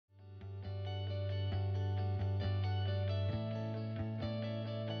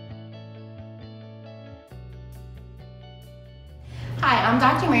Hi, I'm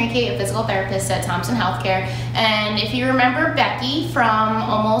Dr. Mary Kate, a physical therapist at Thompson Healthcare, and if you remember Becky from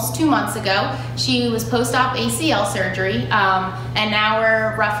almost 2 months ago, she was post-op ACL surgery, and now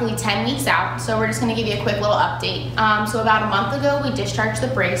we're roughly 10 weeks out, so we're just going to give you a quick little update. So about a month ago, we discharged the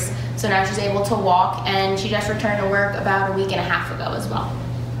brace, so now she's able to walk, and she just returned to work about a week and a half ago as well.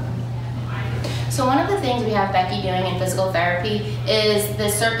 So one of the things we have Becky doing in physical therapy is the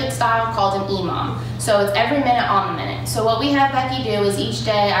circuit style called an EMOM. So it's every minute on the minute. So what we have Becky do is each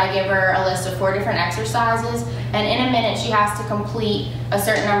day I give her a list of 4 different exercises, and in a minute she has to complete a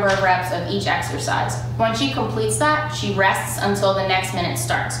certain number of reps of each exercise. When she completes that, she rests until the next minute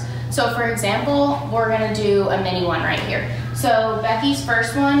starts. So for example, we're going to do a mini one right here. So Becky's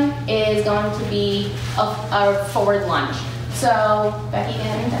first one is going to be a forward lunge. So Becky, go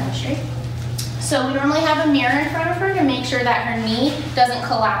ahead and demonstrate. So we normally have a mirror in front of her to make sure that her knee doesn't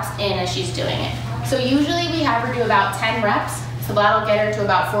collapse in as she's doing it. So usually we have her do about 10 reps, so that'll get her to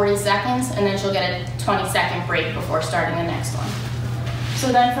about 40 seconds, and then she'll get a 20-second break before starting the next one.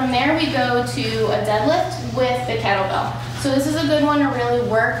 So then from there we go to a deadlift with the kettlebell. So this is a good one to really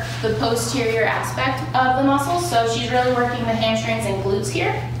work the posterior aspect of the muscles, so she's really working the hamstrings and glutes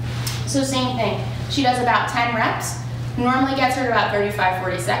here. So same thing, she does about 10 reps, normally gets her to about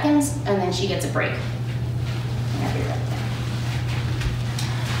 35-40 seconds, and then she gets a break.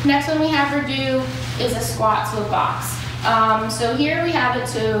 Next one we have her do is a squat to a box. So here we have it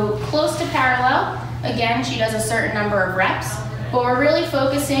to close to parallel. Again, she does a certain number of reps, but we're really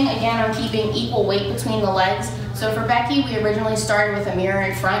focusing again on keeping equal weight between the legs. So for Becky, we originally started with a mirror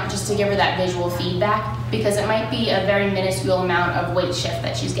in front just to give her that visual feedback, because it might be a very minuscule amount of weight shift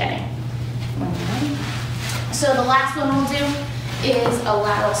that she's getting. So the last one we'll do is a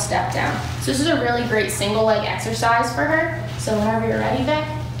lateral step down. So this is a really great single leg exercise for her. So whenever you're ready,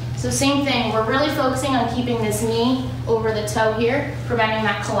 Beck. So same thing, we're really focusing on keeping this knee over the toe here, preventing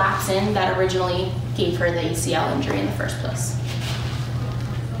that collapse in that originally gave her the ACL injury in the first place.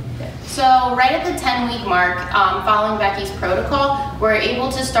 So right at the 10-week mark, following Becky's protocol, we're able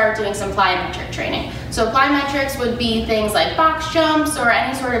to start doing some plyometric training. So plyometrics would be things like box jumps or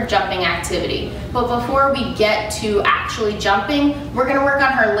any sort of jumping activity. But before we get to actually jumping, we're gonna work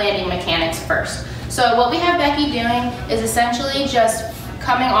on her landing mechanics first. So what we have Becky doing is essentially just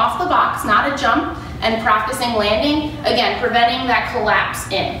coming off the box, not a jump, and practicing landing, again, preventing that collapse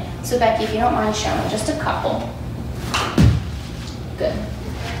in. So Becky, if you don't mind showing just a couple. Good.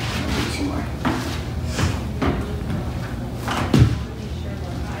 Do 2 more.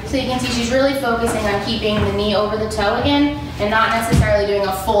 So you can see she's really focusing on keeping the knee over the toe again and not necessarily doing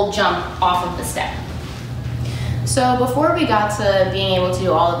a full jump off of the step. So before we got to being able to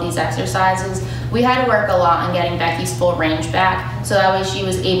do all of these exercises, we had to work a lot on getting Becky's full range back, so that way she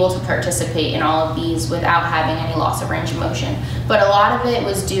was able to participate in all of these without having any loss of range of motion. But a lot of it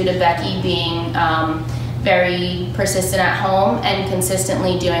was due to Becky being very persistent at home and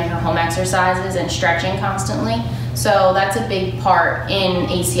consistently doing her home exercises and stretching constantly. So that's a big part in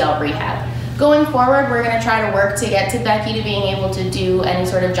ACL rehab. Going forward, we're going to try to work to get to Becky to being able to do any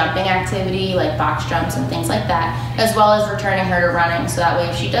sort of jumping activity like box jumps and things like that, as well as returning her to running, so that way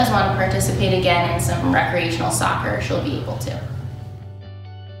if she does want to participate again in some recreational soccer, she'll be able to.